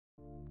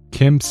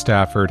Kim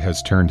Stafford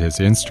has turned his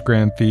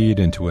Instagram feed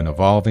into an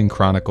evolving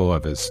chronicle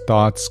of his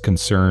thoughts,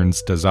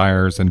 concerns,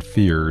 desires, and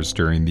fears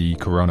during the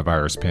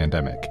coronavirus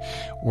pandemic.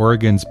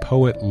 Oregon's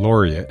poet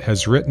laureate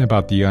has written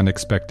about the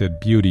unexpected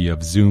beauty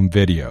of Zoom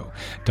video,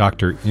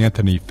 Dr.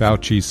 Anthony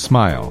Fauci's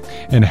smile,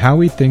 and how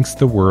he thinks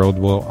the world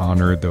will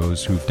honor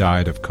those who've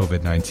died of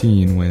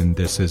COVID-19 when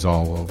this is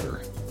all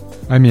over.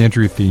 I'm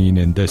Andrew Theen,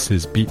 and this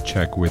is Beat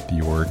Check with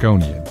the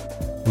Oregonian.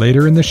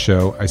 Later in the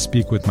show, I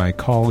speak with my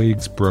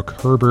colleagues Brooke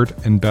Herbert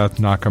and Beth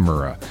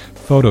Nakamura,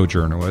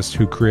 photojournalists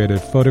who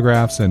created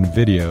photographs and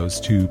videos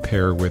to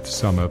pair with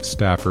some of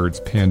Stafford's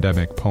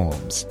pandemic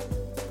poems.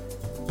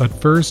 But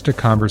first, a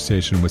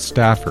conversation with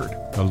Stafford,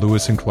 a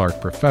Lewis and Clark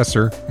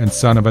professor and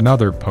son of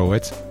another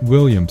poet,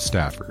 William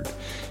Stafford.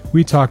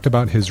 We talked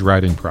about his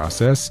writing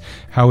process,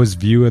 how his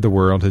view of the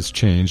world has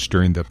changed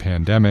during the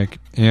pandemic,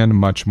 and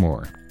much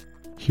more.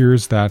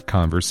 Here's that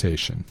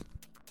conversation.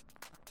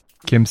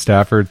 Kim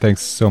Stafford,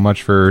 thanks so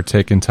much for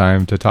taking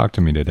time to talk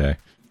to me today.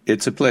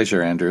 It's a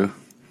pleasure, Andrew.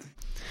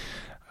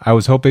 I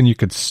was hoping you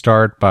could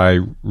start by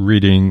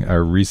reading a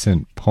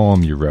recent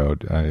poem you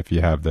wrote, if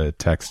you have the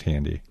text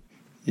handy.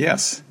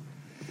 Yes.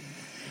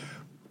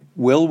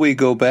 Will we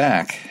go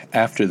back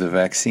after the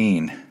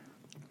vaccine?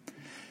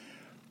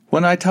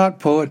 When I taught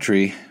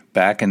poetry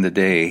back in the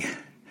day,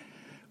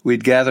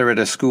 we'd gather at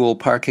a school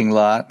parking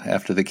lot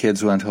after the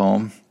kids went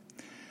home,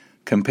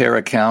 compare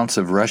accounts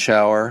of rush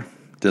hour,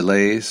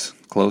 delays,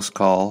 close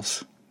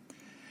calls.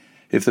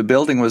 If the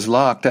building was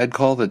locked, I'd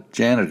call the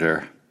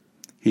janitor.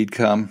 He'd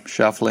come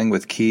shuffling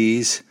with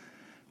keys.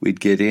 We'd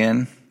get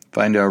in,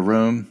 find our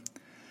room,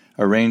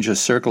 arrange a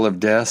circle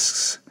of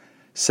desks,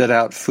 set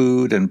out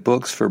food and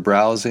books for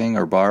browsing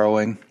or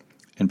borrowing,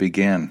 and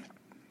begin.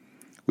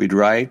 We'd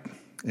write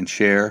and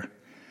share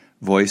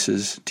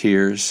voices,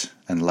 tears,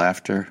 and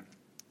laughter.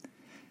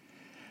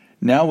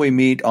 Now we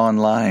meet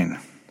online.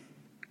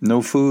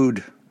 No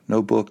food,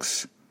 no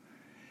books.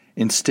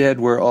 Instead,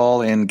 we're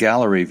all in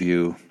gallery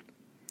view,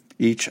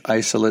 each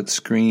isolate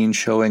screen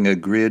showing a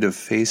grid of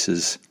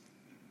faces,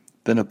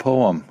 then a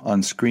poem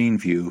on screen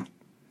view.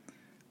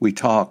 We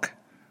talk,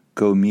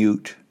 go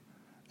mute,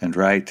 and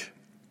write.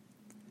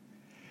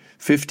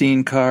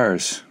 15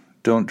 cars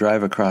don't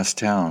drive across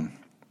town.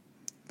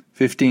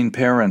 15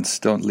 parents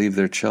don't leave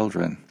their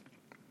children.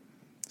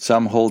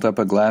 Some hold up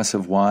a glass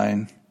of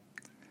wine.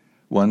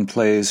 One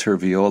plays her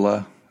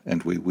viola,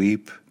 and we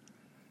weep.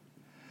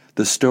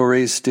 The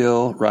stories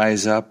still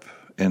rise up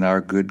in our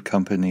good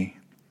company.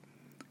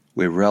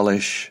 We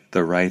relish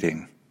the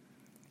writing,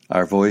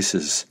 our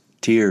voices,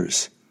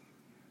 tears,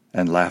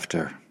 and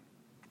laughter.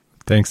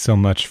 Thanks so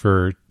much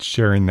for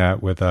sharing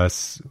that with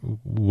us.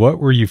 What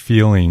were you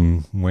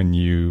feeling when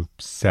you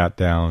sat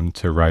down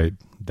to write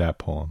that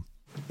poem?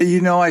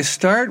 You know, I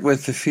start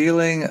with the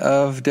feeling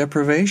of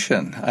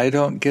deprivation. I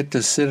don't get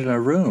to sit in a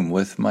room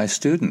with my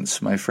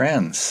students, my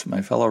friends,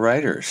 my fellow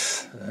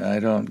writers. I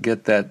don't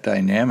get that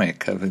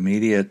dynamic of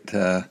immediate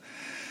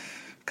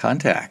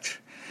contact.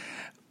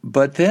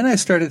 But then I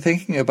started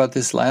thinking about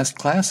this last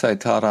class I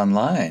taught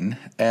online,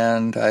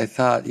 and I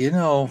thought, you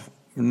know,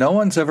 no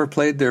one's ever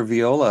played their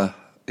viola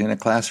in a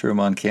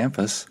classroom on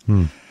campus.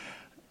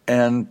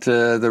 And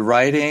the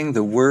writing,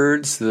 the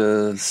words,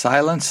 the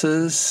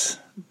silences,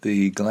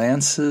 the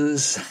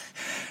glances,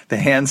 the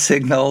hand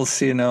signals,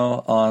 you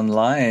know,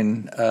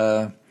 online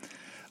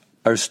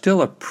are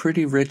still a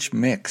pretty rich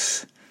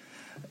mix.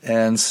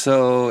 And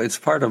so it's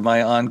part of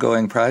my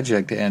ongoing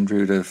project,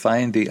 Andrew, to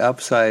find the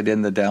upside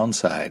in the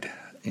downside.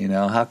 You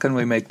know, how can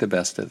we make the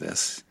best of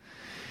this?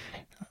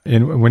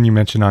 And when you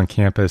mentioned on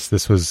campus,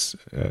 this was,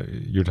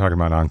 you're talking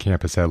about on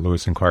campus at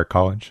Lewis and Clark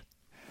College?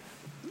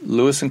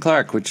 Lewis and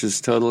Clark, which is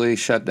totally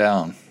shut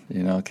down.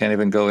 You know, can't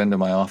even go into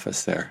my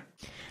office there.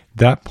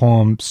 That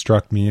poem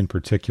struck me in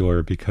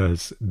particular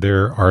because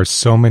there are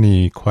so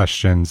many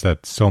questions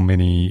that so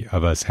many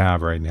of us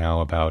have right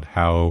now about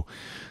how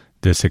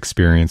this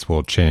experience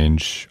will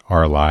change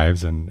our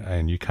lives.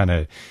 And you kind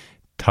of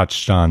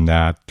touched on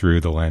that through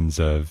the lens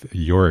of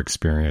your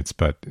experience.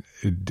 But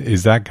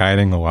is that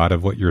guiding a lot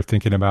of what you're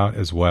thinking about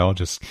as well?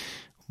 Just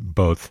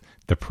both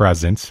the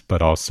present,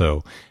 but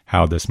also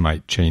how this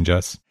might change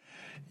us?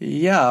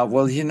 Yeah,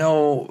 well, you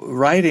know,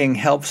 writing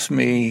helps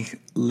me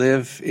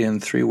live in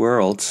three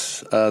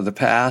worlds. The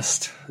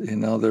past, you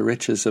know, the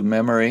riches of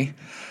memory.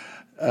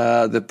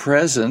 The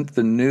present,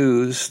 the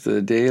news,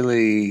 the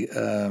daily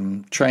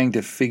trying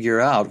to figure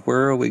out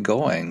where are we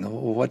going?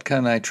 What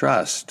can I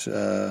trust?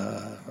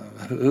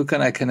 Who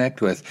can I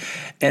connect with?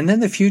 And then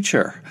the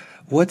future.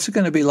 What's it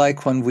going to be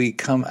like when we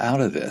come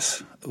out of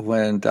this?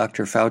 When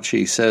Dr.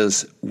 Fauci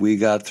says we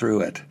got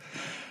through it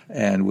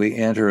and we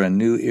enter a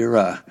new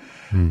era.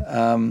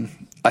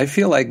 I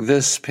feel like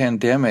this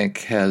pandemic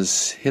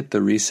has hit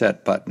the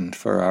reset button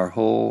for our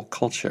whole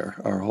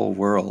culture, our whole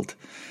world.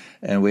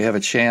 And we have a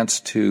chance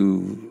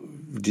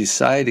to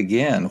decide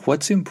again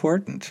what's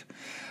important.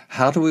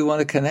 How do we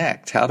want to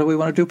connect? How do we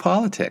want to do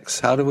politics?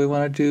 How do we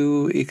want to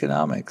do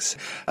economics?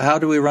 How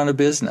do we run a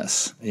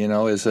business? You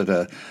know, is it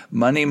a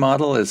money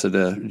model? Is it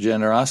a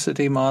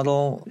generosity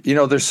model? You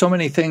know, there's so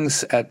many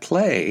things at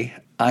play.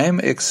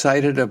 I'm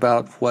excited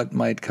about what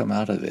might come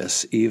out of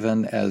this,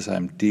 even as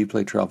I'm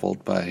deeply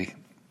troubled by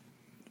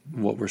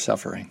what we're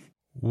suffering.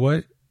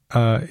 What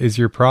is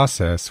your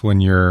process when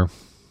you're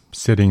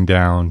sitting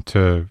down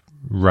to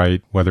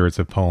write, whether it's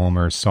a poem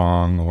or a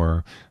song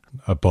or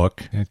a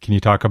book? Can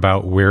you talk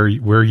about where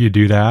you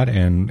do that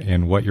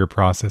and what your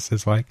process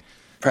is like?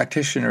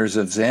 Practitioners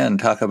of Zen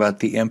talk about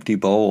the empty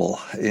bowl,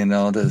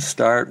 to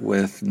start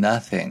with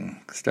nothing,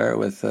 start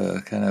with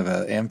a kind of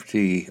an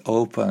empty,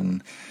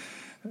 open,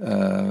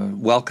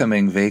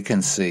 welcoming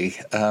vacancy.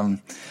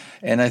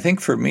 And I think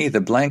for me,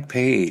 the blank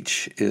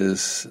page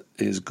is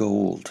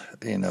gold,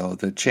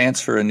 the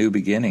chance for a new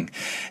beginning.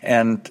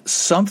 And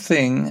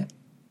something,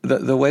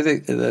 the way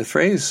the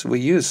phrase we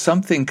use,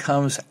 something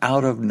comes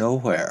out of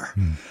nowhere.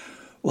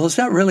 Well, it's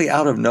not really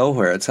out of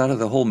nowhere. It's out of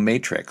the whole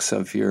matrix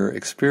of your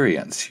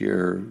experience,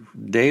 your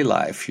day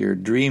life, your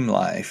dream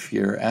life,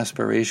 your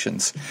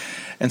aspirations.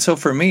 And so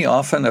for me,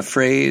 often a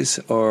phrase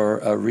or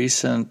a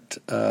recent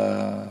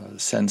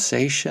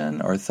sensation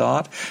or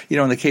thought,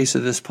 in the case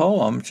of this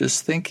poem,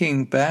 just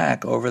thinking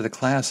back over the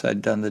class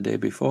I'd done the day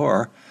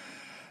before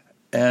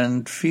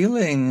and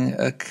feeling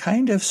a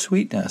kind of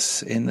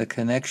sweetness in the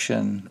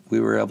connection we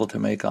were able to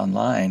make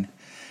online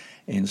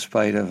in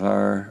spite of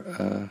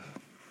our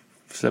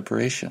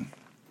separation.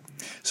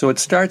 So it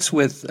starts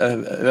with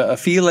a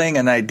feeling,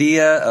 an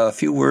idea, a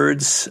few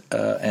words,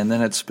 and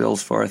then it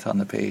spills forth on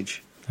the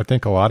page. I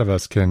think a lot of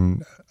us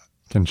can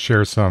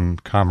share some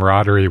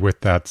camaraderie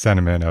with that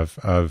sentiment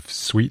of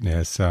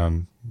sweetness.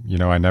 I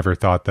never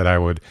thought that I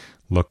would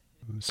look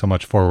so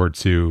much forward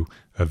to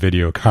a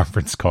video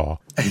conference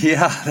call.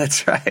 Yeah,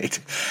 that's right.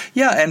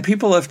 Yeah, and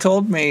people have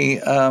told me,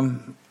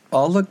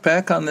 I'll look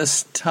back on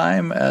this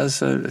time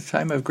as a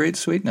time of great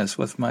sweetness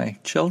with my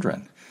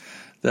children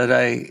that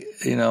I,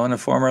 in a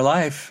former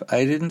life,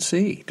 I didn't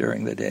see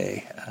during the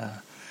day.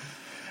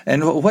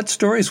 And what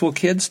stories will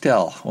kids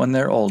tell when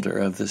they're older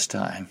of this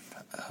time?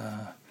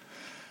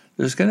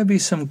 There's going to be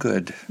some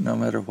good, no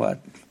matter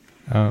what.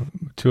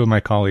 Two of my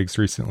colleagues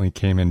recently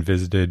came and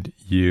visited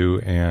you,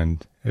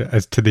 and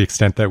as to the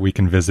extent that we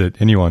can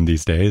visit anyone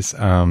these days,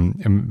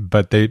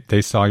 but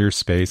they saw your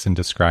space and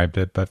described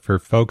it. But for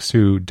folks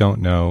who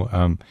don't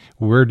know,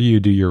 where do you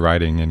do your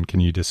writing, and can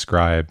you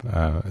describe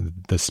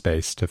the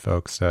space to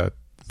folks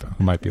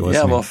who might be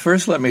listening? Yeah, well,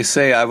 first let me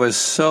say I was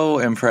so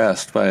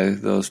impressed by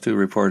those two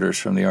reporters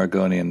from the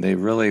Oregonian. They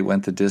really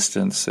went the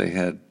distance. They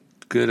had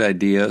good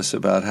ideas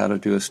about how to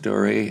do a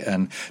story,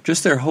 and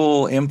just their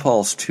whole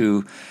impulse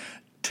to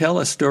tell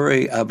a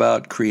story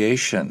about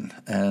creation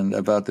and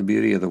about the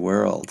beauty of the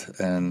world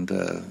and,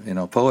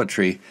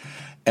 poetry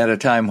at a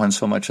time when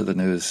so much of the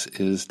news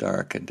is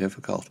dark and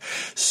difficult.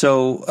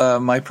 So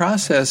my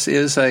process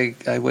is I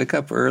wake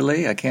up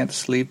early. I can't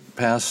sleep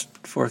past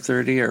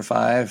 4:30 or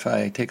 5.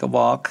 I take a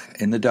walk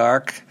in the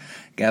dark,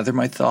 gather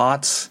my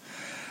thoughts,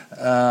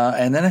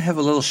 and then I have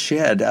a little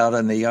shed out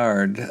in the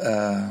yard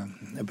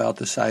about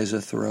the size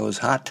of Thoreau's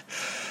hut.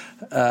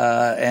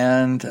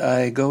 And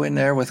I go in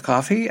there with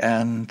coffee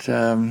and,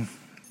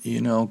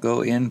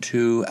 go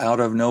into out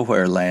of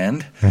nowhere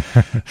land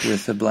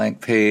with a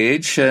blank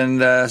page and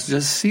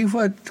just see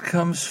what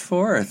comes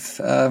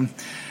forth. I'm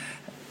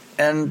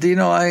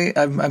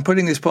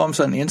putting these poems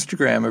on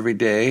Instagram every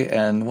day,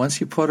 and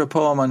once you put a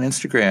poem on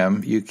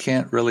Instagram, you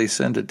can't really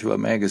send it to a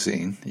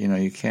magazine.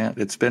 You can't.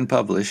 It's been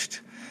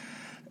published.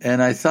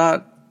 And I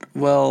thought,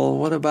 well,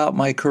 what about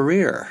my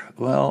career?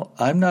 Well,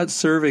 I'm not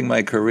serving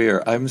my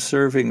career. I'm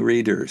serving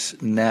readers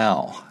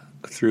now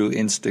through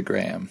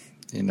Instagram.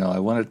 I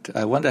want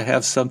to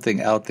have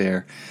something out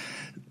there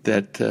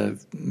that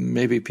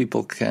maybe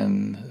people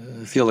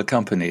can feel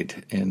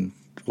accompanied in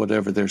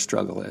whatever their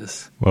struggle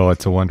is. Well,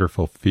 it's a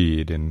wonderful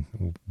feed, and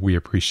we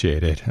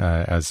appreciate it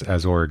as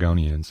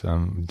Oregonians.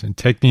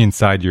 Take me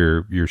inside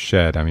your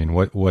shed. I mean,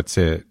 what's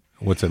it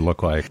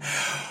look like?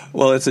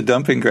 Well, it's a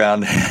dumping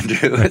ground,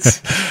 Andrew. It's,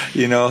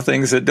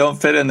 things that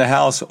don't fit in the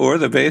house or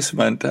the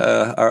basement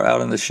are out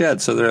in the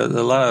shed. So there are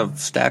a lot of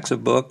stacks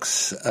of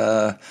books,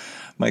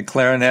 my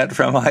clarinet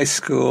from high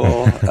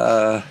school,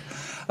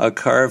 a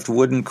carved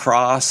wooden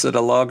cross that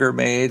a logger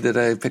made that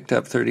I picked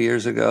up 30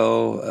 years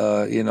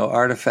ago,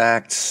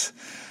 artifacts,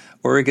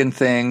 Oregon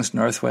things,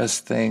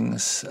 Northwest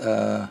things.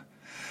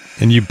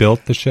 And you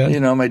built the shed?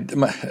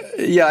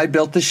 I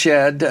built the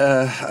shed,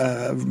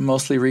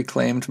 mostly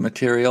reclaimed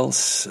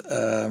materials.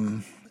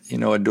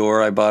 A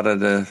door I bought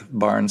at a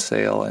barn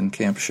sale in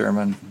Camp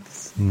Sherman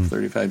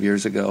 35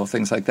 years ago,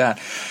 things like that.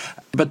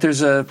 But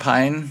there's a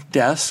pine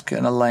desk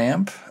and a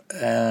lamp,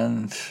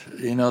 and,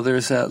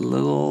 there's that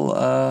little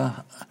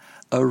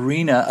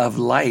arena of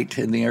light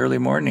in the early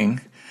morning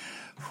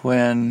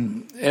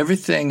when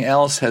everything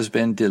else has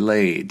been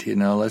delayed.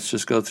 Let's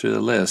just go through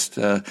the list.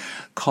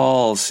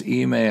 Calls,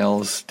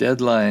 emails,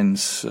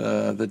 deadlines,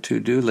 the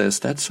to-do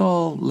list, that's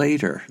all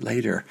later.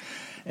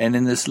 And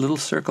in this little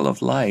circle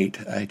of light,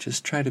 I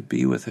just try to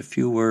be with a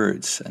few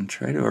words and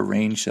try to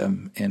arrange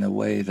them in a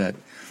way that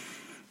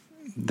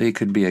they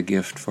could be a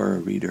gift for a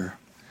reader.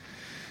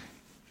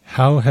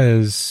 How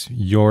has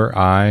your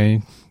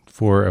eye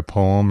for a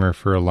poem or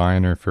for a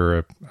line or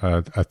for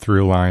a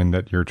through line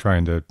that you're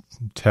trying to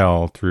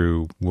tell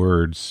through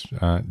words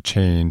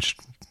changed,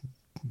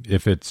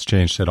 if it's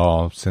changed at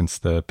all since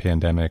the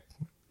pandemic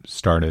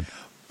started?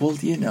 Well,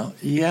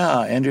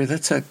 yeah, Andrew,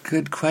 that's a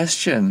good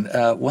question.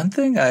 One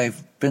thing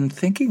I've been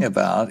thinking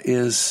about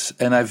is,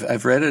 and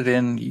I've read it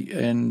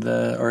in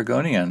the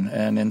Oregonian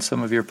and in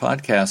some of your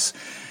podcasts,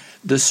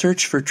 the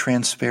search for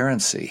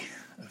transparency,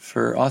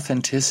 for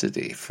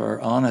authenticity,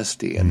 for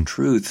honesty and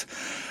truth.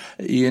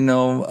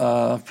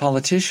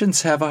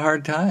 Politicians have a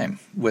hard time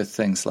with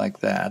things like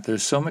that.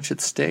 There's so much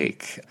at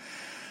stake.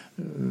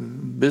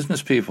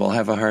 Business people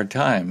have a hard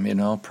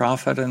time.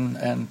 Profit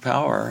and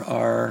power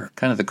are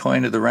kind of the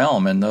coin of the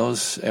realm in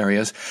those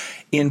areas.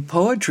 In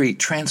poetry,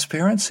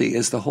 transparency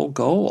is the whole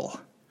goal.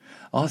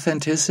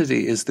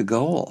 Authenticity is the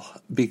goal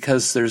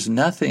because there's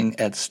nothing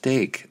at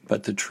stake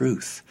but the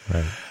truth.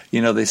 Right.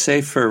 They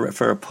say for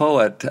a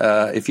poet,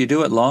 if you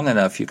do it long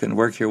enough, you can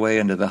work your way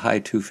into the high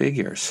two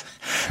figures.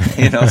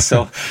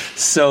 So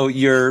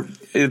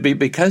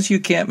because you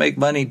can't make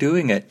money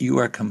doing it, you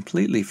are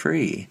completely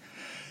free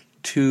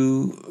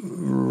to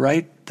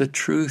write the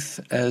truth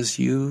as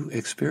you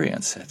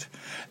experience it.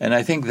 And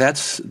I think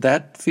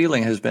that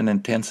feeling has been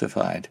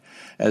intensified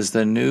as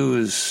the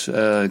news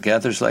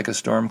gathers like a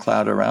storm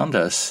cloud around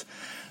us.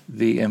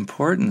 The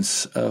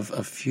importance of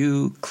a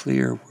few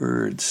clear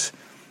words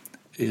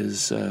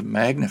is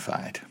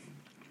magnified.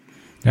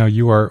 Now,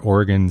 you are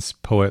Oregon's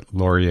Poet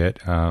Laureate,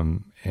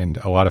 and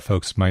a lot of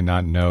folks might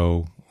not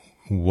know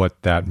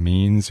what that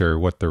means or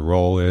what the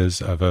role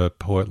is of a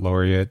Poet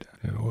Laureate.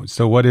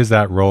 So what is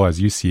that role as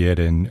you see it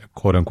in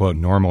quote-unquote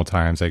normal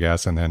times, I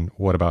guess, and then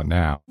what about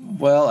now?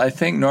 Well, I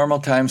think normal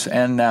times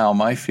and now,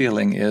 my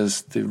feeling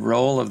is the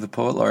role of the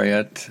Poet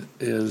Laureate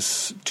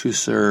is to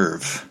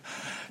serve,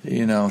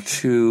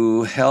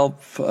 to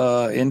help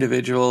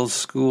individuals,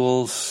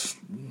 schools,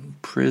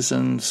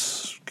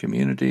 prisons,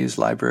 communities,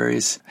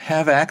 libraries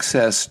have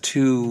access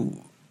to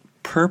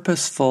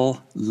purposeful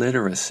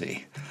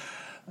literacy.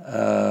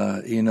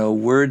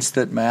 Words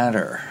that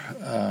matter,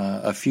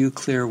 a few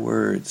clear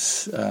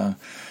words.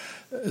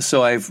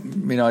 So I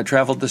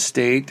traveled the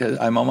state.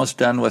 I'm almost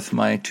done with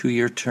my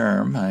 2-year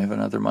term. I have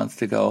another month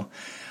to go.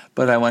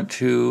 But I went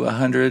to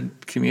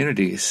 100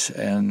 communities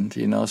and,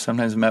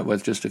 sometimes met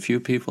with just a few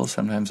people,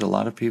 sometimes a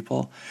lot of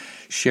people.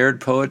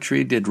 Shared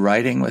poetry, did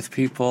writing with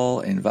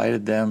people,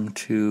 invited them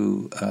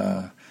to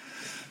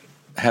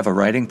have a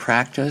writing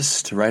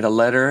practice, to write a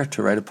letter,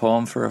 to write a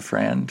poem for a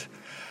friend.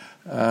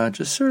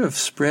 Just sort of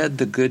spread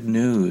the good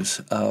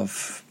news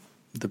of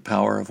the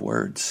power of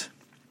words.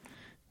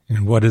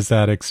 And what has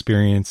that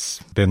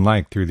experience been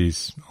like through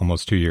these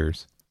almost 2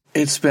 years?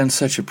 It's been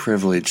such a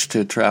privilege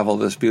to travel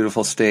this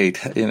beautiful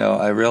state.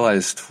 I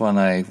realized when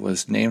I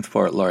was named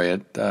Poet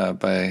Laureate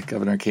by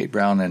Governor Kate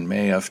Brown in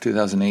May of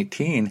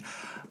 2018,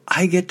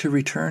 I get to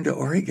return to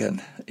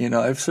Oregon.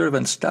 I've sort of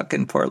been stuck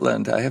in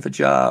Portland. I have a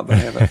job. I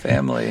have a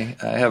family.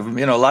 I have,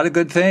 a lot of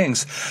good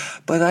things.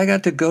 But I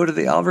got to go to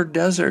the Alvord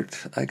Desert.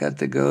 I got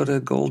to go to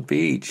Gold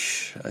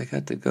Beach. I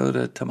got to go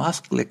to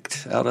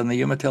Temesclic out on the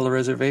Umatilla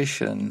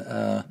Reservation.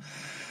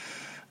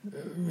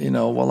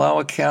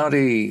 Wallowa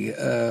County,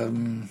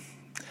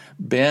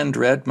 Bend,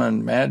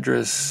 Redmond,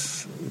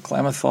 Madras,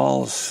 Klamath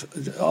Falls,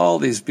 all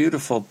these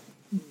beautiful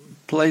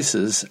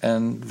places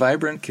and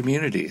vibrant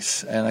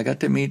communities. And I got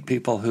to meet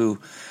people who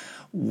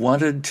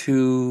wanted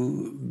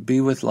to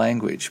be with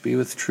language, be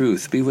with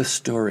truth, be with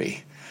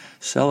story,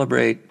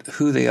 celebrate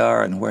who they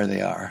are and where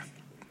they are.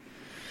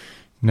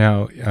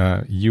 Now,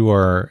 you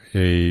are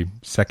a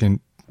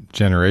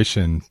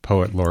second-generation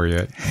Poet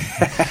Laureate.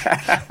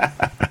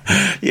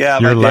 Yeah,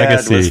 Your my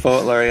legacy. Dad was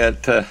Poet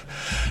Laureate.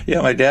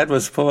 My dad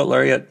was Poet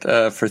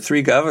Laureate for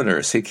 3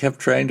 governors. He kept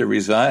trying to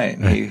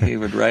resign. He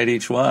would write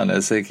each one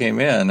as they came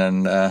in.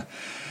 And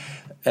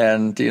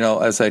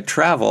as I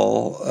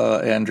travel,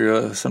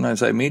 Andrew,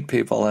 sometimes I meet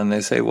people and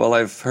they say, well,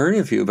 I've heard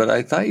of you, but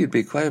I thought you'd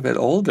be quite a bit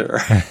older.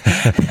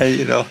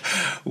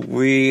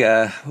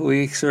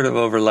 We sort of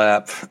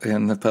overlap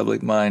in the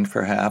public mind,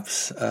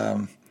 perhaps.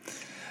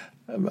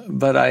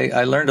 But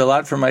I learned a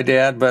lot from my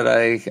dad, but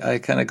I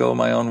kind of go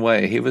my own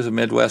way. He was a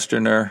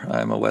Midwesterner.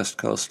 I'm a West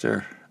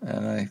Coaster,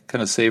 and I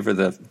kind of savor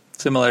the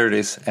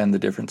similarities and the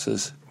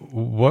differences.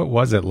 What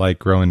was it like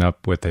growing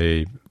up with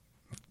a,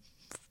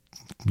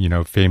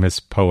 famous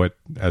poet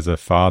as a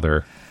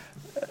father?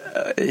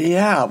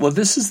 Well,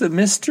 this is the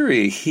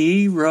mystery.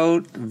 He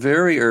wrote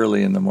very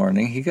early in the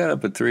morning. He got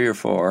up at 3 or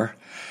 4,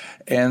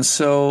 and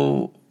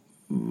so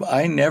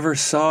I never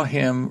saw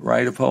him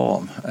write a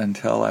poem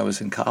until I was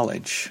in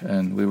college,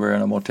 and we were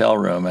in a motel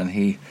room,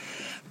 and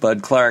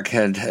Bud Clark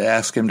had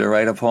asked him to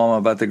write a poem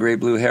about the great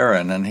blue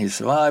heron, and he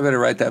said, well, I better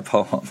write that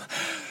poem.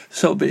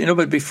 So,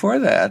 but before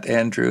that,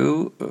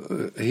 Andrew,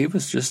 he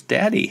was just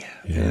daddy.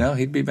 Yeah.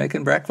 He'd be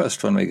making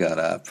breakfast when we got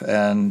up,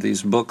 and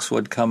these books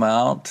would come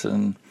out,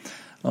 and,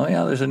 oh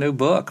yeah, there's a new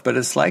book, but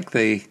it's like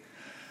they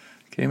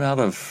came out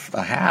of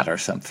a hat or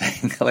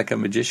something, like a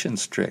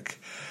magician's trick.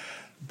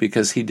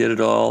 Because he did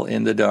it all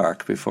in the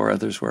dark before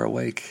others were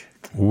awake.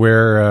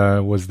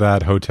 Where was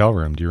that hotel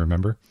room? Do you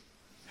remember?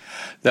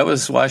 That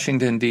was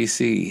Washington,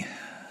 D.C.,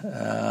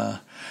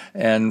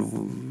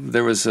 and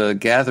there was a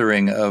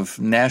gathering of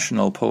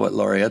national poet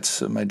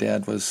laureates. My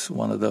dad was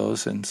one of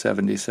those in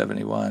 70,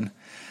 71.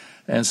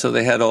 And so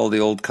they had all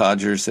the old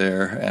codgers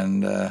there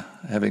and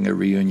having a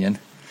reunion.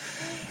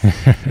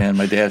 And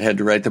my dad had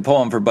to write the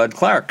poem for Bud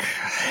Clark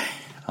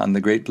on the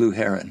Great Blue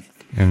Heron.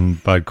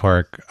 And Bud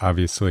Clark,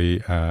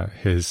 obviously,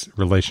 his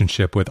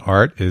relationship with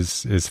art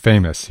is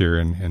famous here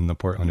in the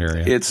Portland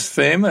area. It's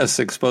famous.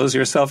 Expose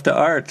yourself to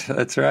art.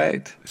 That's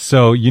right.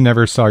 So you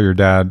never saw your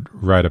dad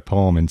write a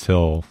poem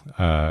until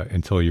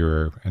you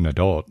were an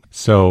adult.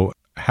 So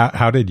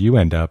how did you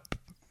end up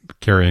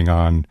carrying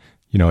on,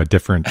 a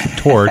different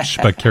torch,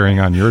 but carrying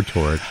on your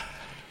torch?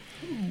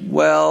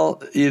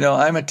 Well,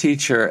 I'm a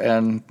teacher,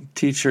 and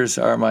teachers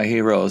are my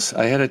heroes.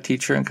 I had a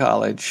teacher in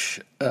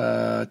college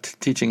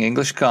teaching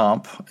English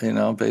comp,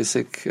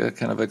 basic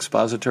kind of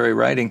expository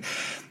writing.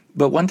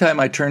 But one time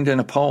I turned in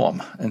a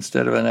poem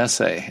instead of an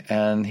essay,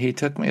 and he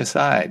took me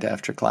aside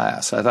after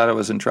class. I thought I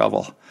was in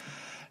trouble.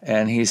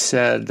 And he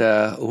said,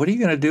 what are you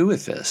going to do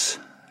with this?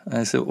 And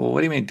I said, well,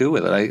 what do you mean do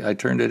with it? I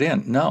turned it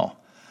in. No,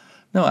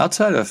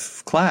 outside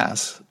of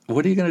class,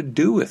 what are you going to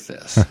do with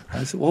this?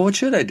 I said, well, what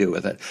should I do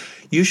with it?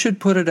 You should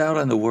put it out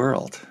in the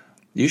world.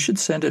 You should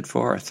send it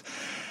forth.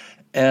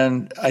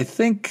 And I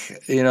think,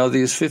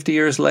 these 50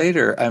 years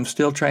later, I'm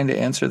still trying to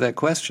answer that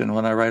question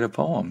when I write a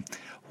poem.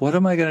 What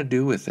am I going to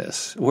do with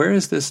this? Where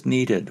is this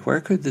needed? Where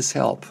could this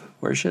help?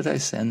 Where should I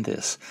send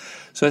this?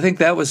 So I think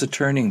that was a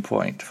turning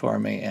point for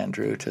me,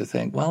 Andrew, to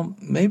think, well,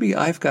 maybe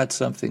I've got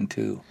something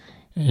too.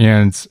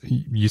 And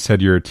you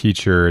said you're a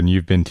teacher and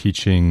you've been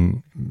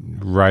teaching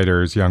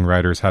young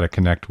writers, how to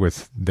connect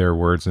with their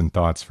words and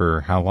thoughts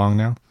for how long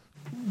now?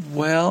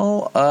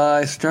 Well,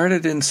 I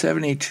started in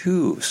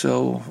 72,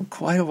 so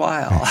quite a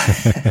while.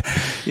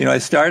 I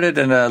started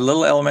in a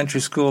little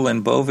elementary school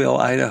in Beauville,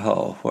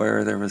 Idaho,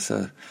 where there was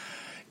a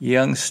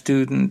young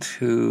student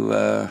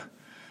who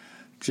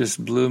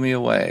just blew me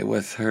away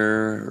with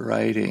her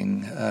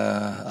writing.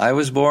 I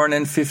was born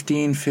in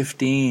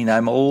 1515.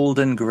 I'm old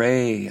and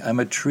gray. I'm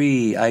a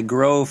tree. I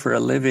grow for a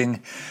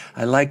living.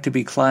 I like to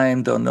be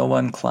climbed, though no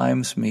one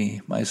climbs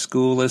me. My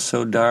school is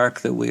so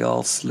dark that we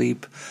all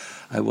sleep.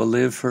 I will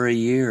live for a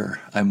year.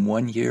 I'm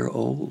 1 year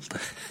old.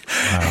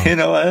 Wow.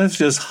 I was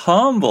just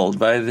humbled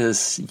by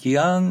this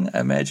young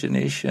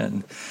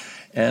imagination.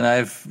 And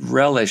I've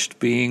relished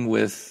being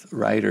with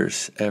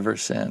writers ever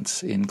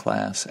since, in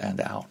class and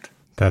out.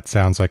 That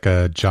sounds like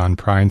a John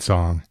Prine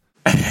song.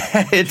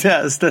 It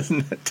does,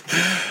 doesn't it?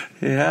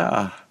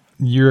 Yeah.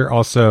 You're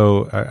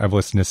also, I've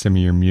listened to some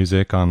of your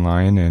music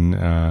online,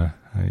 and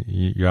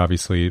you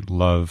obviously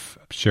love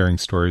sharing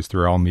stories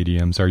through all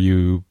mediums. Are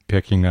you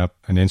picking up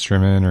an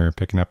instrument or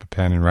picking up a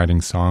pen and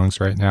writing songs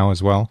right now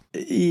as well?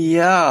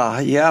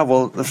 Yeah.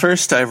 Well,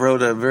 first I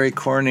wrote a very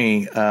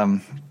corny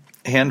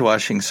hand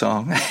washing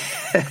song.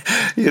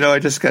 I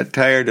just got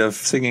tired of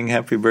singing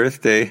Happy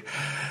Birthday.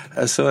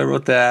 So I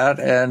wrote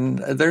that, and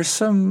there's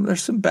some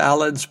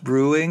ballads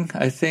brewing.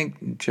 I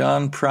think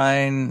John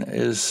Prine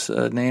is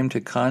a name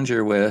to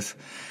conjure with.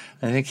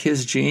 I think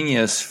his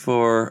genius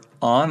for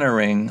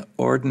honoring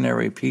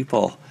ordinary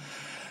people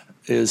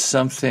is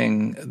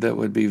something that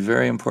would be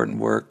very important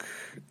work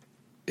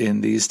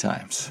in these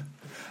times.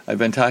 I've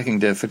been talking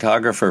to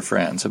photographer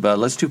friends about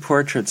let's do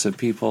portraits of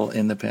people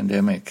in the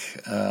pandemic,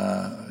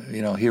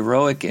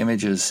 heroic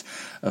images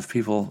of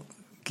people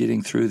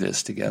getting through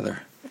this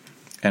together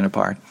and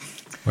apart.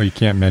 Well, you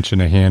can't mention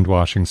a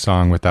hand-washing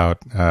song without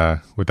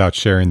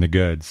sharing the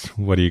goods.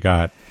 What do you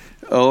got?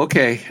 Oh,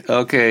 okay.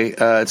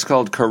 It's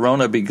called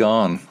Corona Be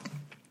Gone.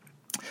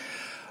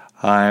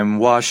 I'm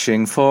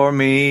washing for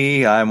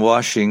me, I'm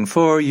washing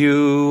for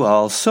you.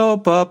 I'll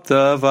soap up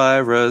the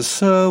virus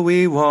so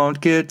we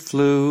won't get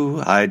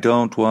flu. I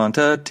don't want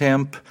a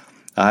temp,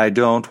 I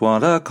don't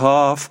want a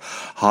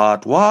cough.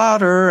 Hot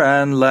water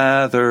and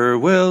lather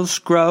will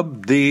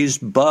scrub these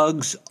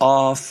bugs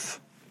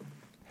off.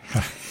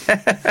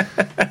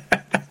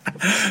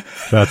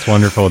 That's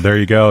wonderful. There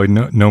you go.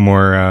 No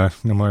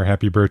more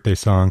happy birthday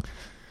song.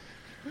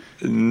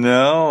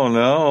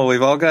 No.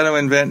 We've all got to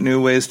invent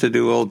new ways to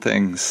do old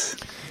things.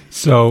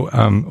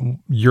 So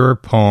your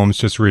poems,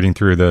 just reading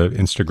through the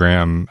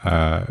Instagram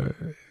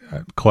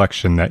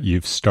collection that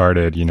you've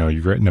started,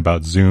 you've written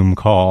about Zoom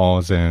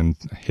calls and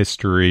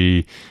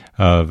history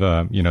of,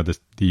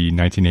 the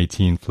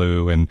 1918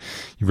 flu, and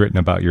you've written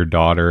about your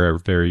daughter, a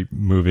very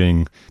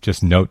moving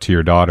just note to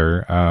your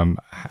daughter.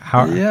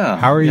 How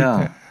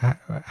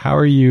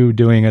are you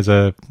doing as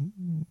a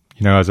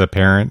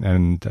parent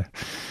and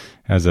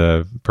as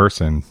a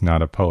person,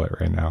 not a poet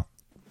right now?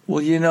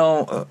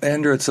 Well,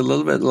 Andrew, it's a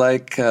little bit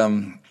like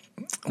when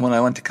I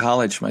went to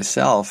college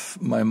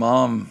myself, my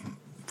mom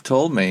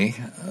told me,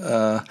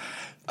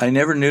 I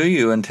never knew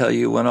you until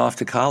you went off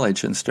to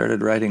college and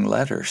started writing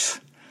letters.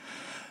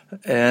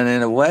 And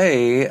in a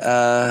way,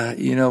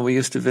 we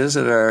used to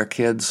visit our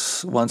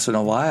kids once in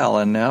a while,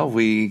 and now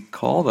we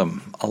call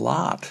them a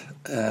lot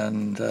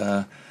and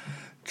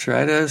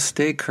try to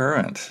stay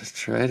current.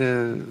 Try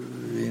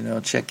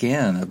to, check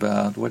in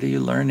about what are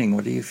you learning,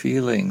 what are you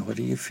feeling, what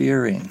are you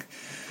fearing,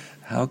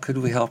 how could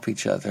we help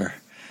each other.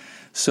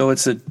 So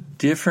it's a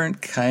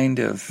different kind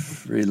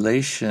of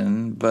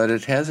relation, but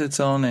it has its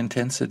own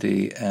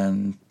intensity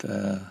and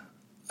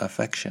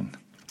affection.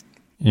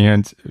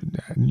 And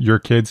your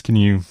kids,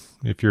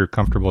 if you're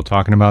comfortable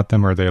talking about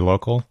them, are they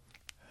local?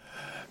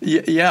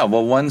 Yeah,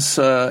 well, one's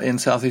in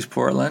Southeast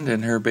Portland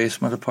in her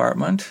basement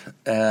apartment,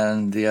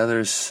 and the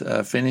other's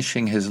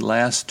finishing his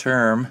last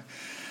term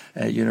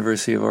at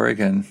University of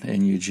Oregon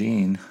in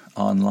Eugene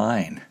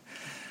online.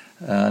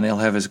 And he'll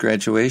have his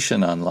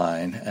graduation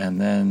online,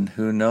 and then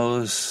who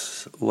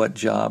knows what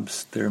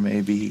jobs there may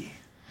be.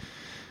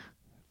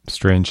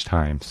 Strange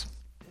times.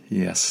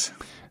 Yes.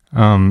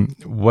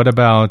 What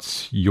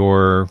about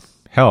your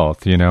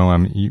health?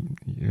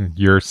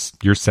 You're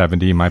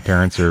 70. My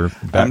parents are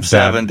I'm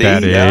 70,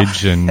 that yeah.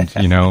 age, and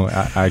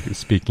I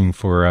speaking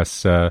for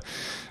us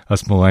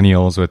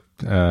millennials with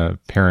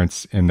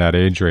parents in that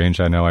age range.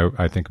 I know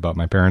I think about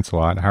my parents a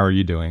lot. How are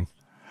you doing?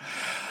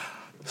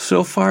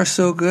 So far,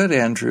 so good,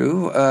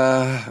 Andrew.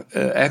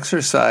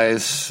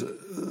 Exercise,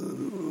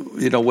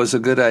 was a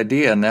good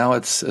idea. Now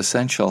it's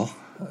essential.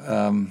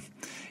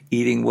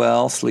 Eating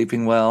well,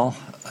 sleeping well.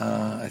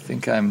 I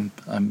think I'm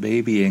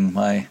babying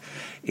my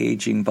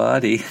aging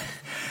body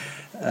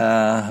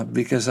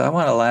because I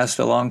want to last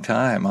a long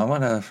time. I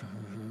want to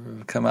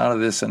come out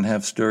of this and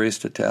have stories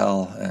to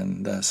tell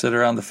and sit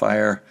around the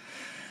fire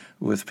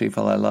with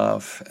people I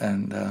love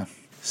and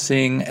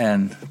sing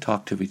and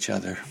talk to each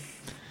other.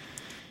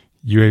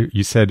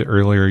 You said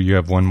earlier you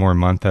have one more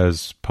month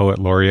as Poet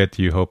Laureate.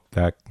 Do you hope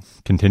that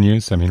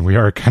continues? I mean, we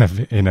are kind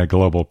of in a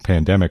global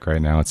pandemic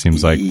right now. It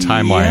seems like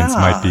timelines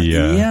might be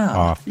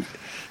off.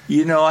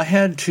 I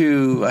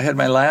had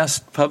my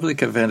last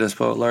public event as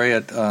Poet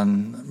Laureate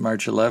on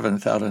March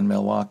 11th out in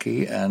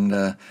Milwaukee, and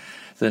the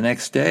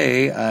next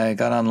day I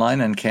got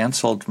online and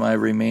canceled my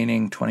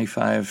remaining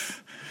 25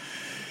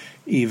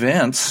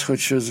 events,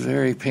 which was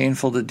very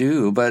painful to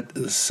do.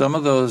 But some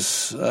of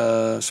those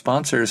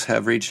sponsors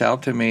have reached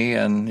out to me,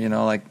 and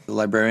like the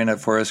librarian at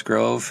Forest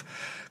Grove,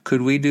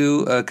 could we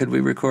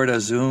record a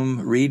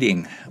Zoom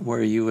reading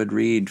where you would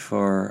read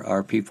for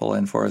our people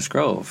in Forest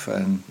Grove?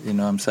 And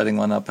I'm setting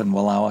one up in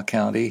Wallowa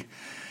County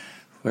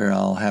where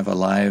I'll have a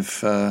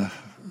live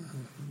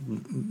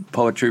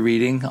poetry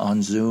reading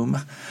on Zoom.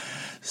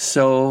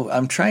 So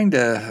I'm trying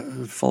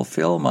to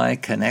fulfill my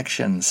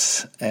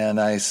connections, and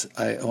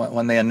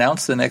when they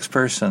announce the next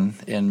person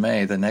in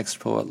May, the next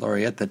Poet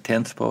Laureate, the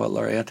 10th Poet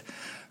Laureate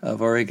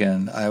of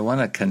Oregon, I want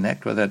to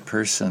connect with that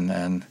person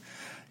and,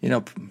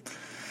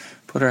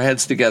 put our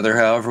heads together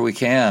however we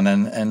can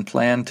and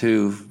plan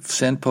to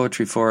send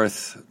poetry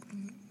forth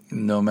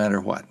no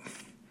matter what.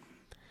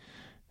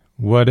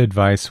 What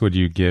advice would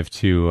you give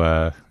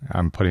to,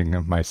 I'm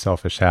putting my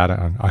selfish hat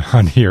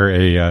on here,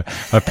 a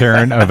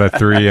parent of a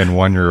 3 and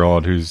 1 year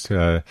old who's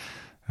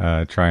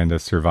trying to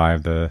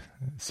survive the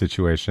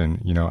situation?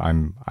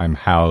 I'm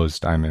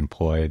housed, I'm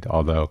employed,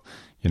 although,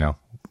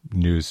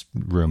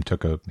 newsroom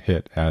took a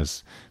hit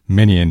as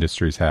many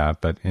industries have.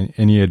 But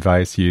any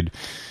advice you'd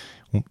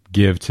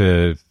give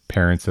to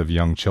parents of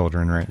young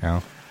children right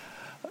now?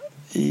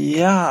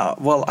 Yeah,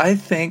 well, I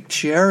think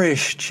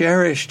cherish.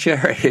 They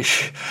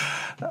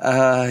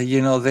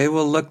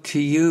will look to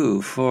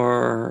you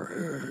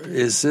for,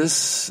 is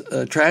this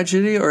a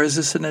tragedy or is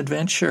this an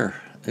adventure?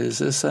 Is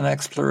this an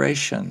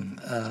exploration?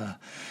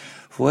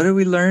 What are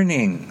we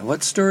learning?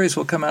 What stories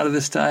will come out of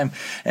this time?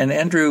 And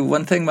Andrew,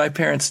 one thing my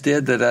parents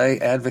did that I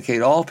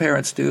advocate all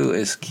parents do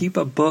is keep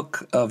a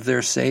book of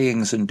their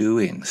sayings and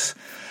doings.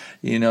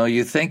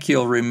 You think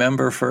you'll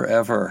remember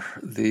forever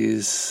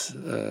these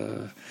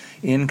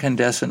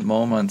incandescent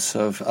moments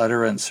of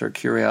utterance or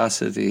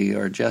curiosity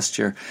or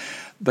gesture.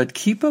 But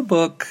keep a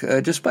book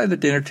just by the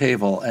dinner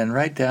table and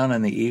write down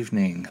in the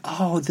evening,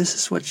 oh, this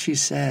is what she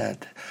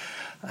said.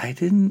 I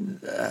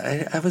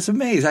was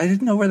amazed. I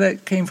didn't know where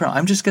that came from.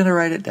 I'm just going to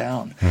write it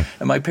down.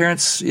 And my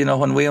parents,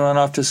 when we went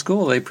off to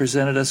school, they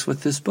presented us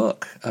with this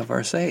book of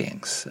our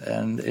sayings.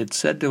 And it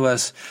said to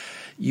us,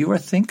 you are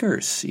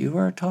thinkers, you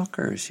are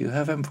talkers, you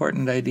have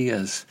important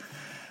ideas.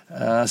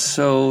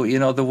 So,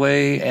 the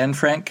way Anne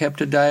Frank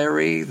kept a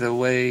diary, the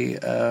way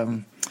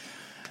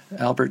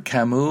Albert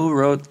Camus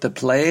wrote The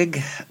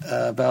Plague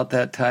about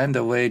that time,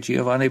 the way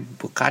Giovanni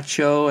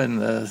Boccaccio in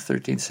the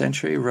 13th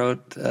century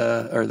wrote,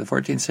 or the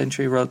 14th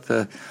century wrote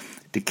the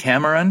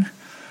Decameron.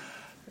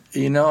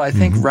 I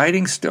think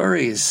writing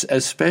stories,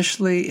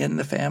 especially in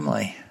the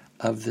family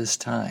of this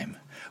time,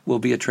 will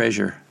be a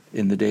treasure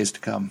in the days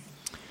to come.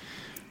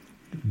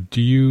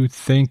 Do you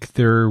think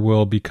there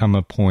will become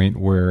a point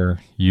where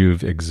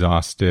you've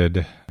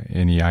exhausted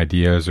any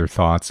ideas or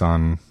thoughts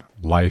on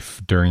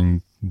life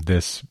during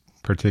this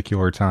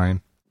particular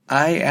time?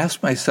 I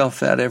ask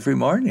myself that every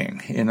morning.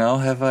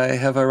 Have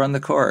I run the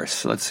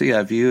course? Let's see.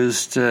 I've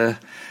used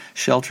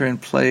shelter in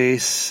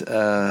place,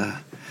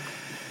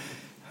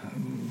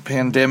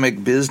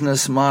 pandemic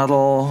business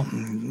model,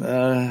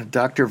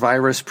 Dr.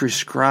 Virus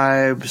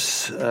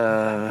prescribes.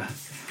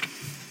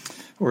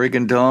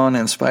 Oregon Dawn,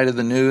 in spite of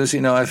the news.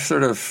 I've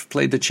sort of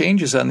played the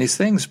changes on these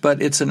things,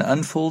 but it's an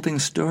unfolding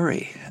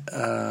story.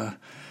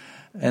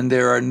 And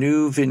there are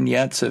new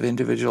vignettes of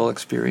individual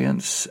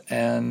experience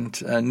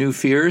and new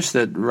fears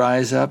that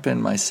rise up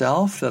in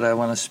myself that I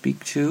want to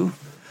speak to.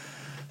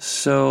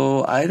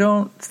 So I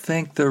don't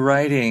think the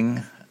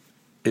writing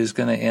is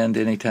going to end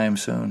anytime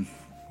soon.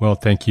 Well,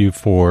 thank you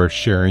for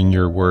sharing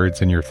your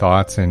words and your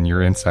thoughts and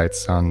your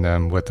insights on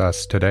them with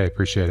us today.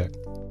 Appreciate it.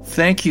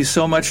 Thank you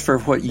so much for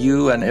what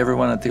you and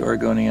everyone at the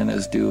Oregonian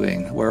is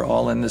doing. We're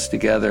all in this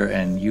together,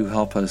 and you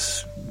help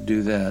us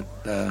do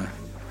that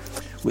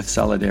with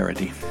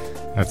solidarity.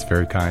 That's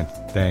very kind.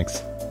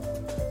 Thanks.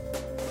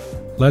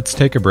 Let's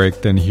take a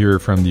break, then hear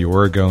from the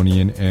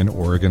Oregonian and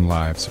Oregon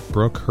Live's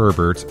Brooke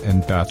Herbert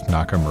and Beth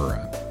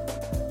Nakamura.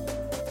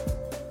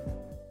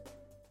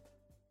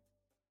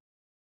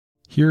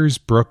 Here's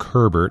Brooke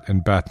Herbert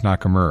and Beth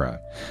Nakamura.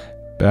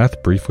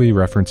 Beth briefly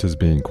references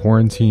being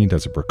quarantined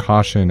as a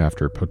precaution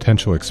after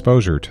potential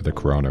exposure to the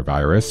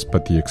coronavirus,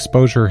 but the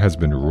exposure has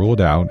been ruled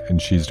out and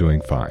she's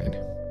doing fine.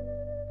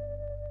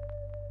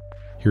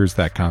 Here's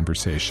that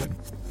conversation.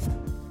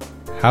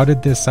 How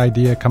did this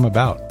idea come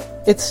about?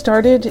 It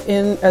started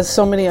as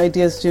so many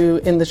ideas do,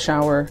 in the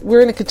shower.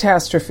 We're in a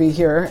catastrophe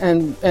here,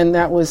 and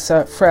that was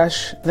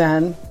fresh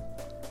then.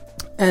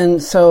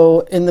 And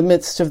so in the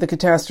midst of the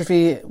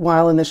catastrophe,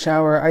 while in the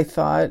shower, I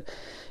thought,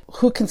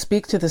 who can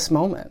speak to this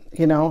moment?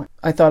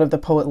 I thought of the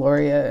poet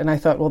laureate, and I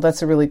thought, well,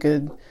 that's a really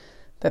good,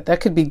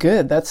 that could be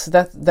good. That's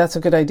a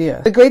good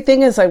idea. The great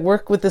thing is I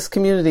work with this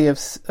community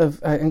of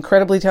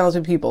incredibly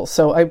talented people.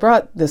 So I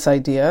brought this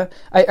idea.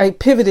 I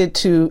pivoted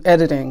to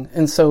editing.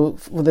 And so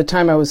for the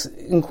time I was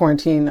in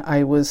quarantine,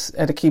 I was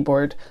at a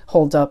keyboard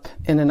holed up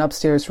in an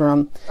upstairs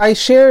room. I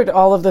shared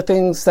all of the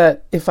things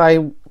that if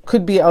I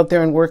could be out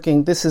there and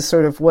working, this is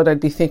sort of what I'd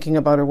be thinking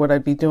about or what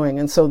I'd be doing.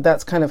 And so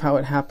that's kind of how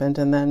it happened.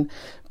 And then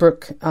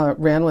Brooke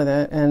ran with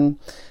it, and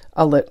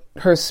I'll let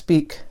her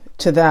speak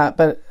to that.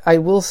 But I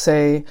will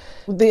say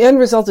the end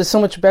result is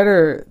so much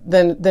better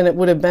than it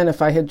would have been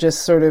if I had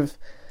just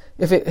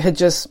if it had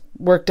just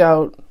worked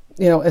out,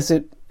 as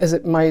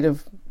it might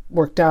have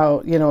worked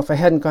out, if I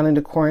hadn't gone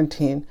into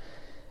quarantine.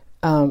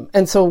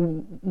 And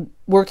so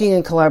working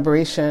in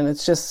collaboration,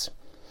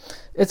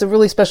 it's a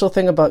really special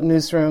thing about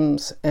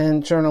newsrooms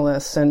and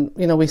journalists. And,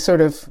 we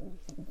sort of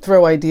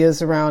throw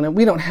ideas around, and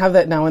we don't have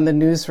that now in the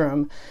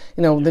newsroom.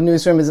 The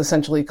newsroom is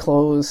essentially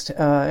closed,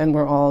 and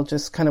we're all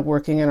just kind of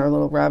working in our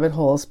little rabbit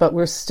holes, but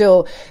we're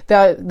still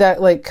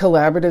that like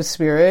collaborative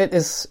spirit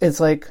is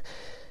like,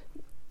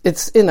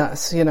 it's in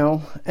us,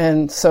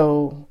 and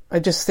so I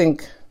just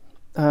think,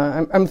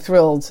 I'm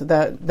thrilled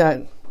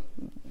that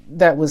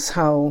was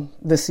how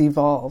this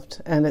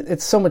evolved, and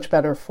it's so much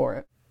better for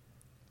it.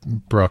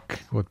 Brooke,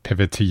 we'll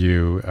pivot to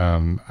you.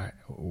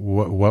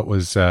 What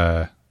was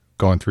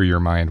going through your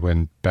mind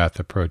when Beth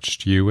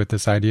approached you with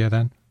this idea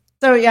then?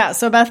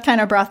 So Beth kind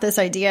of brought this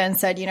idea and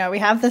said, we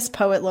have this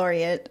poet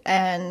laureate,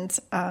 and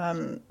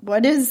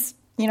what is,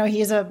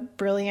 he's a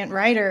brilliant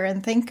writer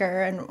and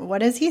thinker, and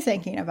what is he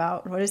thinking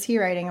about? What is he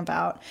writing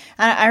about?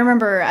 And I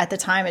remember at the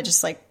time it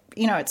just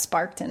it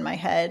sparked in my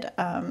head,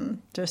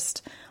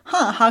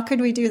 how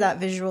could we do that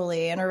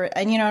visually? And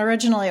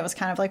originally it was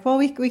kind of like, well,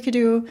 we could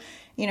do,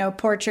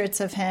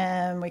 portraits of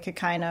him. We could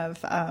kind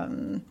of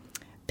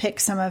pick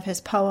some of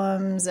his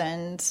poems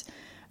and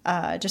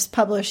just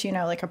publish,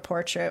 like a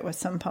portrait with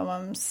some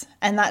poems.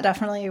 And that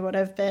definitely would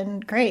have been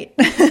great.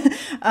 But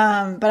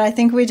I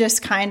think we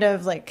just kind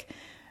of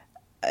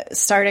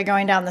started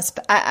going down this.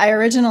 I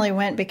originally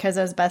went because,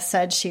 as Beth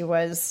said, she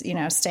was,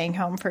 staying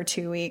home for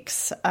 2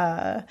 weeks.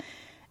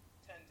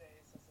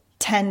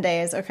 10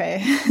 days.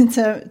 Okay.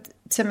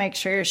 to make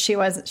sure she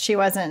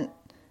wasn't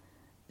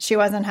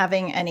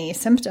having any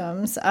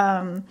symptoms.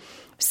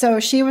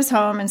 So she was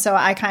home. And so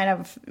I kind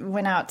of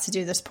went out to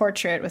do this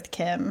portrait with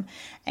Kim,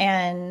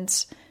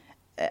 and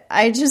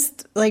I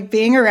just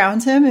being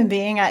around him and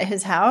being at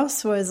his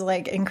house was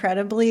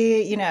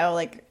incredibly,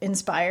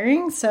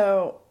 inspiring.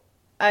 So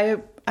I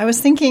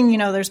was thinking,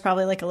 there's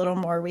probably a little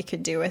more we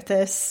could do with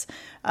this.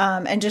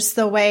 And just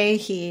the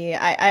way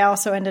I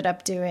also ended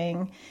up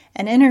doing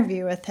an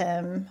interview with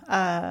him,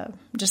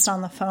 just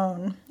on the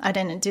phone. I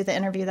didn't do the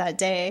interview that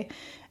day,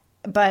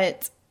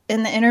 but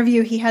in the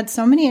interview, he had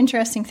so many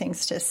interesting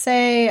things to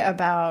say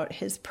about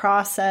his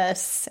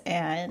process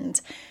and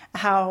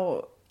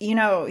how,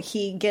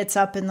 he gets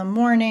up in the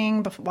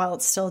morning while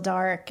it's still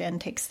dark and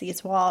takes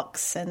these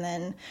walks and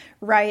then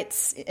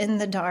writes in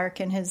the dark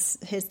in his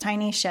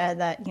tiny shed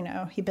that,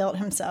 he built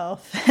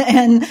himself.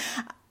 And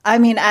I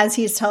mean, as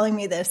he's telling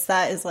me this,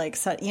 that is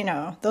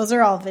those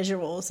are all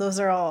visuals. Those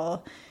are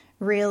all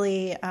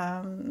really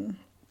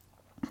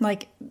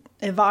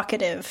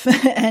evocative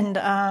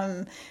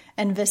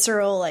and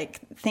visceral,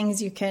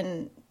 things you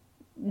can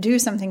do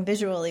something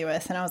visually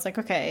with. And I was like,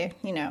 okay,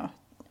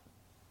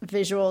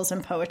 visuals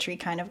and poetry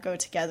kind of go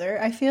together,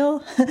 I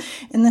feel,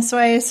 in this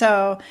way.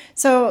 So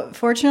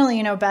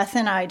fortunately, Beth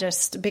and I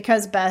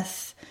because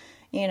Beth,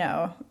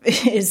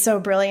 is so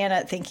brilliant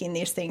at thinking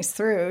these things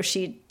through.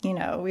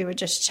 We would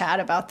just chat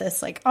about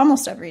this like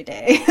almost every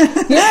day.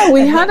 Yeah,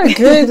 we had a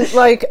good,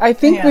 I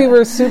think we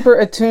were super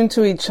attuned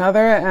to each other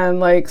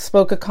and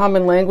spoke a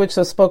common language,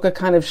 so spoke a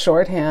kind of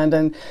shorthand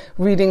and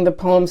reading the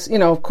poems.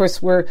 Of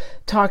course, we're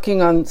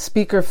talking on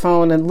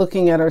speakerphone and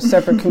looking at our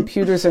separate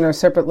computers in our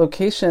separate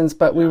locations,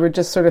 but we were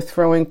just sort of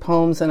throwing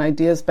poems and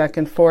ideas back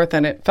and forth,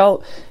 and it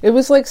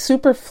was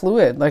super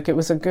fluid. It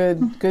was a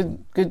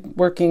good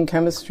working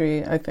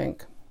chemistry, I think.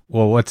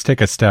 Well, let's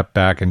take a step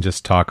back and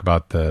just talk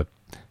about the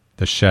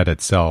shed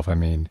itself. I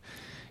mean,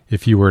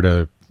 if you were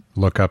to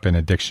look up in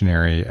a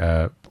dictionary,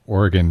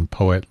 Oregon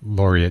Poet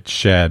Laureate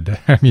shed,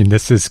 I mean,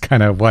 this is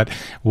kind of what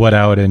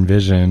I would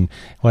envision.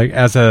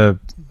 As a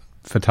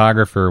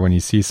photographer, when you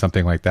see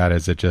something like that,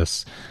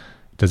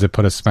 does it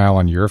put a smile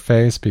on your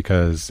face?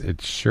 Because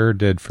it sure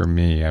did for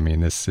me. I mean,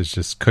 this is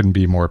just couldn't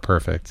be more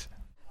perfect.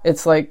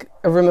 It's like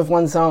a room of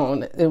one's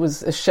own. It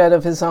was a shed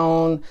of his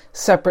own,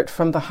 separate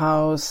from the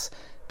house,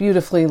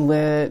 beautifully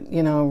lit,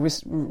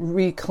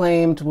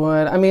 reclaimed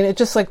wood. I mean, it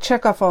just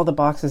check off all the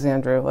boxes,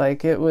 Andrew.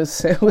 It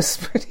was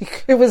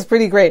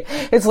pretty great.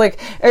 It's like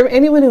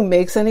anyone who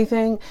makes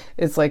anything,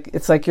 it's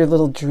like your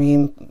little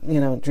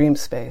dream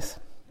space.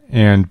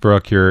 And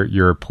Brooke,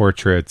 your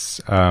portraits,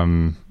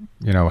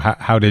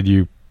 how did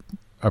you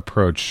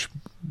approach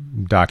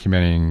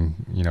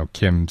documenting,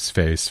 Kim's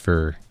face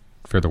for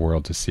the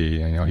world to see?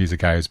 He's a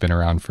guy who's been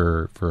around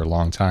for a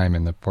long time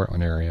in the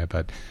Portland area,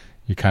 but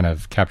you kind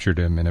of captured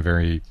him in a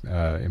very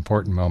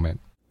important moment.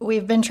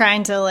 We've been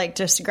trying to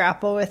just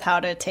grapple with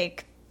how to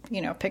take,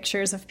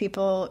 pictures of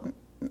people,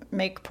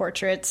 make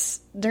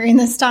portraits during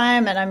this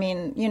time. And I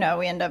mean,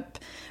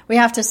 we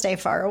have to stay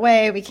far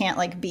away. We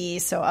can't be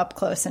so up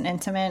close and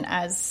intimate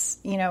as,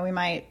 we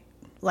might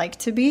like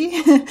to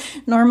be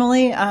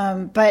normally.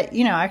 But,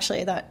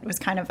 actually that was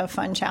kind of a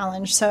fun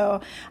challenge. So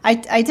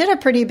I did a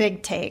pretty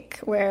big take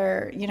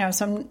where,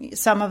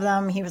 some of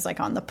them he was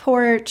on the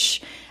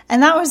porch,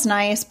 and that was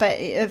nice,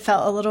 but it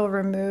felt a little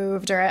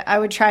removed, or I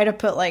would try to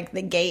put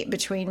the gate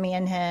between me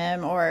and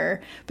him,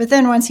 but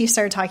then once he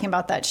started talking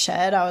about that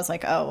shed, I was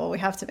like, oh, well, we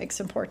have to make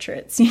some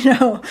portraits,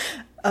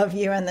 of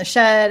you in the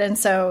shed. And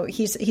so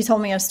he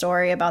told me a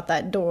story about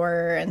that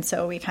door. And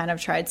so we kind of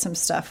tried some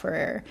stuff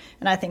and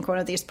I think one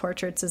of these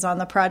portraits is on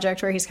the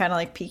project where he's kind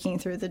of peeking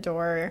through the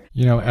door.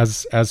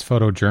 As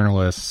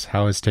photojournalists,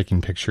 how is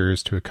taking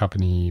pictures to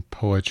accompany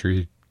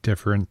poetry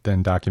different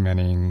than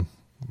documenting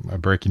a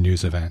breaking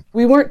news event?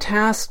 We weren't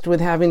tasked with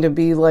having to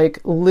be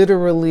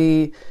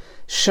literally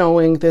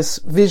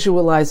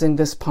visualizing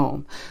this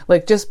poem.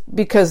 Just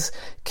because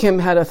Kim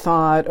had a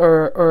thought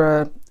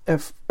or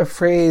a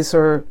phrase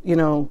or,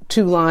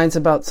 2 lines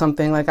about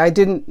something, I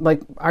didn't,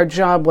 our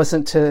job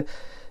wasn't to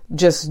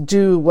just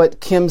do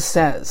what Kim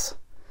says,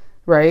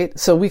 right?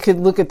 So we could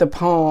look at the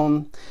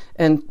poem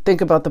and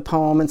think about the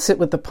poem and sit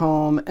with the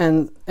poem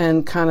and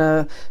kind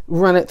of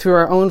run it through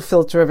our own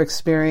filter of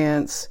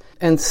experience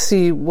and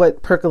see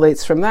what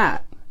percolates from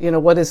that.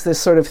 What is this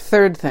sort of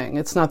third thing?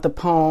 It's not the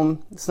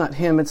poem, it's not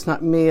him, it's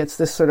not me, it's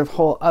this sort of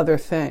whole other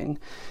thing.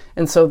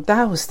 And so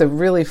that was the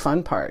really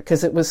fun part,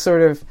 because it was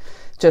sort of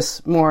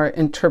just more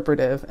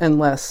interpretive and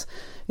less,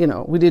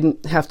 we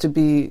didn't have to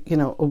be,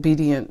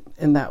 obedient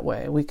in that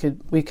way. We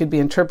could be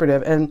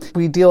interpretive. And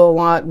we deal a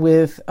lot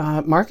with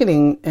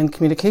marketing and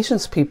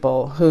communications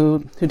people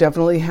who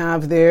definitely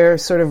have their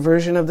sort of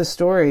version of the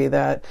story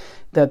that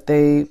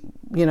they,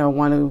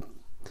 want to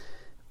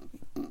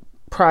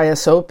pry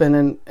us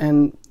open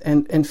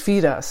and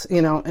feed us,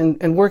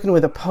 and working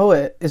with a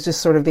poet is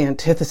just sort of the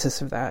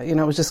antithesis of that. It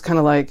was just kind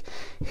of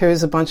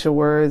here's a bunch of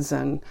words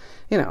and,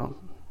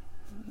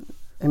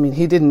 I mean,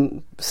 he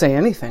didn't say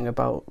anything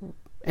about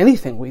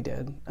anything we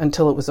did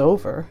until it was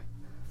over.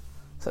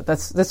 So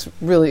that's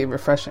really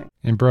refreshing.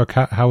 And Brooke,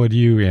 how would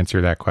you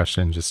answer that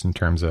question, just in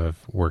terms of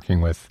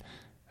working with,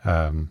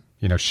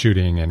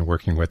 shooting and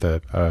working with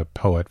a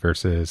poet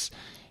versus,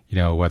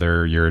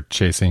 whether you're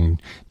chasing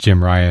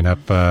Jim Ryan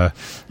up a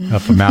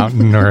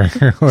mountain or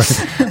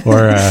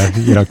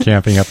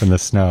camping up in the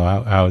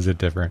snow? How is it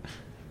different?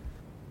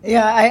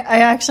 Yeah,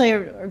 I actually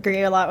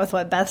agree a lot with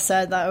what Beth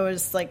said. That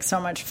was so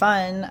much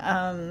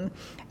fun.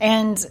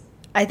 And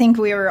I think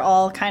we were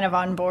all kind of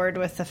on board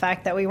with the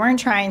fact that we weren't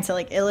trying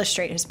to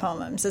illustrate his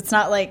poems. It's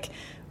not like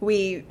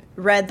we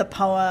read the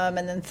poem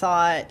and then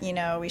thought,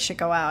 we should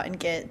go out and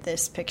get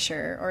this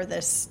picture or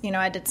this,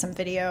 I did some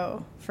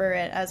video for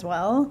it as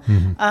well.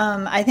 Mm-hmm.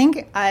 I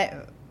think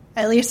at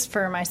least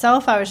for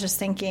myself, I was just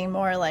thinking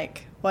more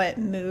what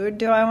mood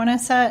do I want to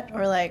set,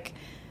 or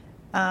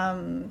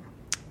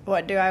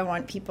what do I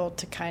want people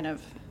to kind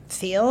of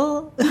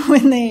feel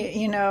when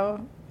they,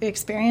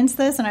 experience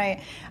this? And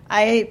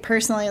I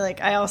personally,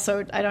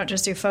 I don't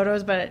just do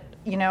photos, but,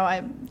 I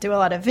do a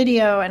lot of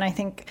video. And I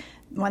think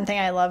one thing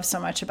I love so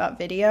much about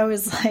video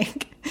is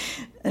and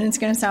it's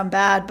going to sound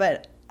bad,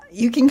 but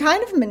you can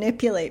kind of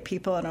manipulate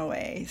people in a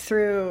way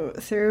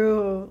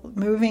through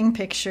moving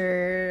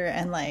picture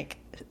and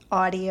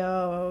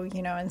audio,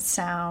 and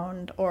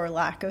sound or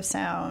lack of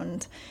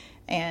sound.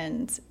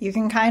 And you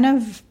can kind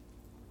of,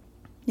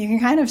 you can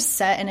kind of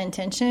set an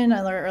intention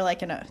or like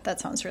that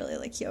sounds really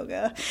like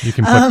yoga. You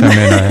can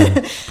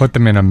put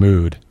them in a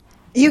mood.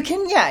 You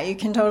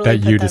can totally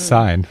that you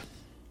decide.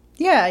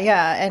 Yeah.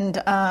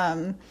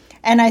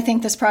 And I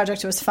think this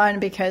project was fun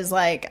because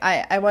like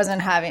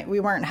we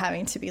weren't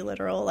having to be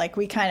literal. Like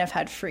we kind of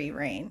had free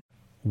reign.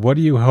 What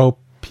do you hope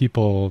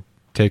people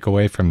take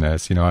away from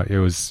this? You know, it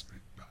was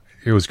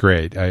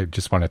great. I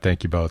just want to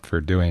thank you both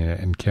for doing it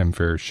and Kim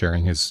for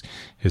sharing his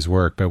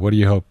work. But what do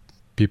you hope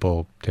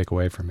people take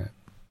away from it?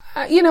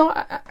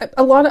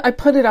 I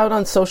put it out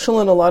on social,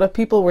 and a lot of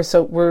people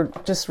were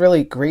just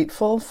really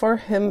grateful for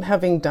him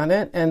having done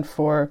it and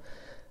for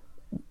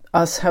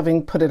us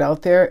having put it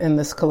out there in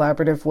this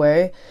collaborative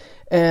way.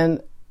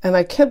 And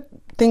I kept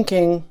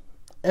thinking,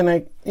 and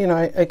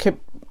I kept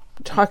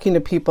talking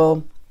to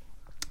people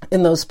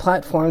in those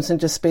platforms and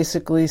just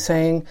basically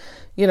saying,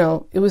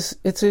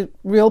 it's a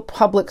real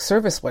public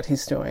service what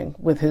he's doing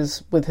with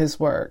his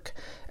work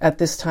at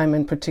this time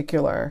in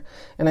particular.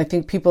 And I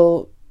think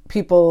people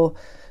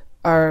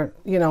are,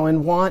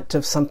 in want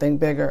of something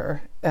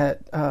bigger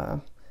at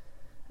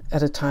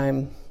a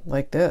time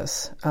like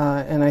this.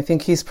 And I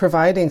think he's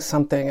providing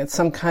something. It's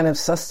some kind of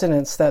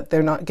sustenance that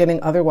they're not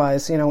getting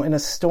otherwise, in a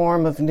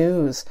storm of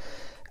news.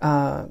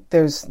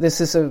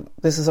 This is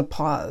a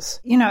pause.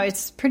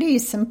 It's pretty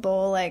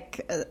simple,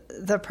 like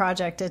the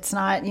project. It's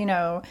not,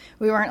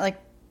 we weren't like,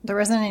 there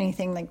wasn't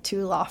anything like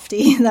too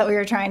lofty that we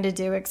were trying to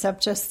do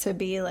except just to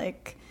be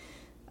like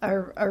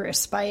a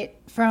respite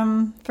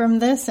from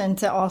this, and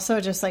to also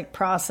just like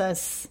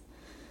process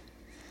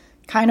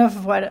kind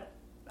of what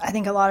I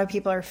think a lot of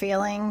people are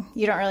feeling.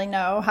 You don't really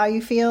know how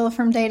you feel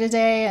from day to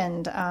day,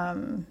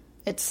 and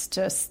it's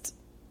just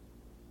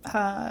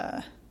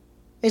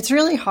it's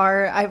really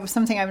hard.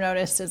 Something I've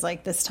noticed is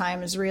like this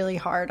time is really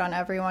hard on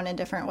everyone in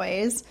different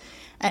ways,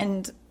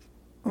 and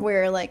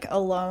we're like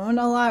alone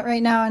a lot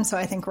right now. And so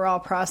I think we're all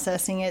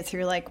processing it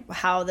through like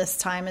how this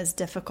time is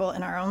difficult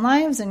in our own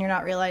lives, and you're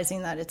not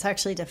realizing that it's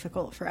actually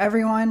difficult for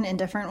everyone in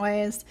different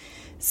ways.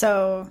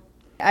 So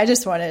I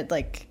just wanted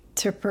like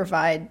to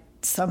provide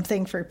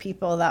something for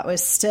people that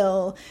was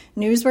still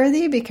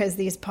newsworthy, because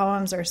these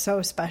poems are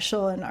so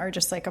special and are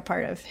just like a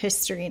part of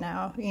history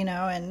now,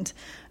 and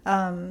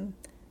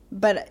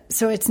but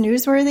so it's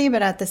newsworthy,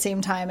 but at the same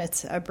time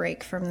it's a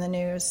break from the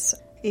news,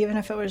 even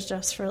if it was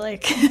just for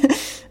like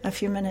a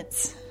few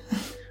minutes.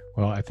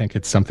 Well, I think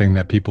it's something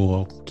that people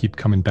will keep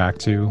coming back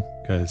to,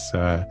 because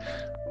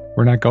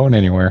we're not going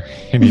anywhere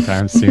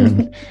anytime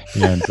soon,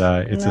 and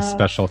it's a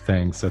special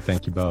thing. So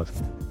thank you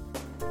both.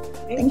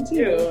 Thank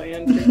you,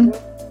 Andrew.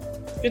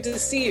 Good to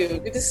see you.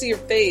 Good to see your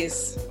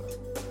face.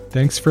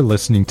 Thanks for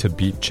listening to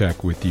Beat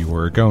Check with the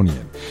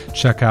Oregonian.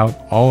 Check out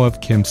all of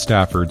Kim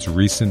Stafford's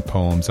recent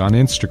poems on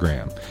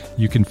Instagram.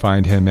 You can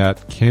find him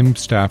at Kim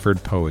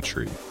Stafford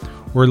Poetry,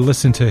 or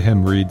listen to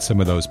him read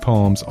some of those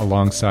poems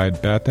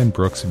alongside Beth and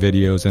Brooke's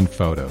videos and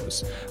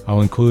photos.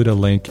 I'll include a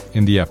link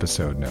in the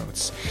episode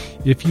notes.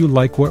 If you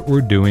like what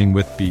we're doing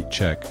with Beat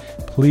Check,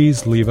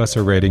 please leave us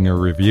a rating or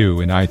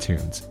review in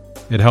iTunes.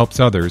 It helps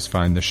others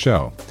find the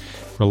show.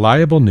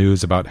 Reliable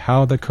news about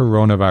how the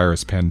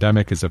coronavirus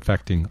pandemic is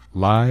affecting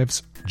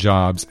lives,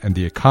 jobs, and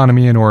the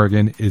economy in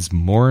Oregon is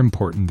more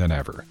important than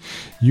ever.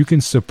 You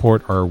can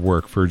support our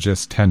work for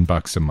just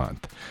 $10 a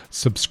month.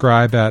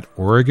 Subscribe at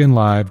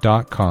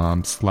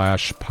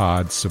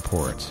OregonLive.com/pod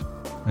support.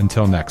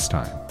 Until next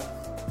time.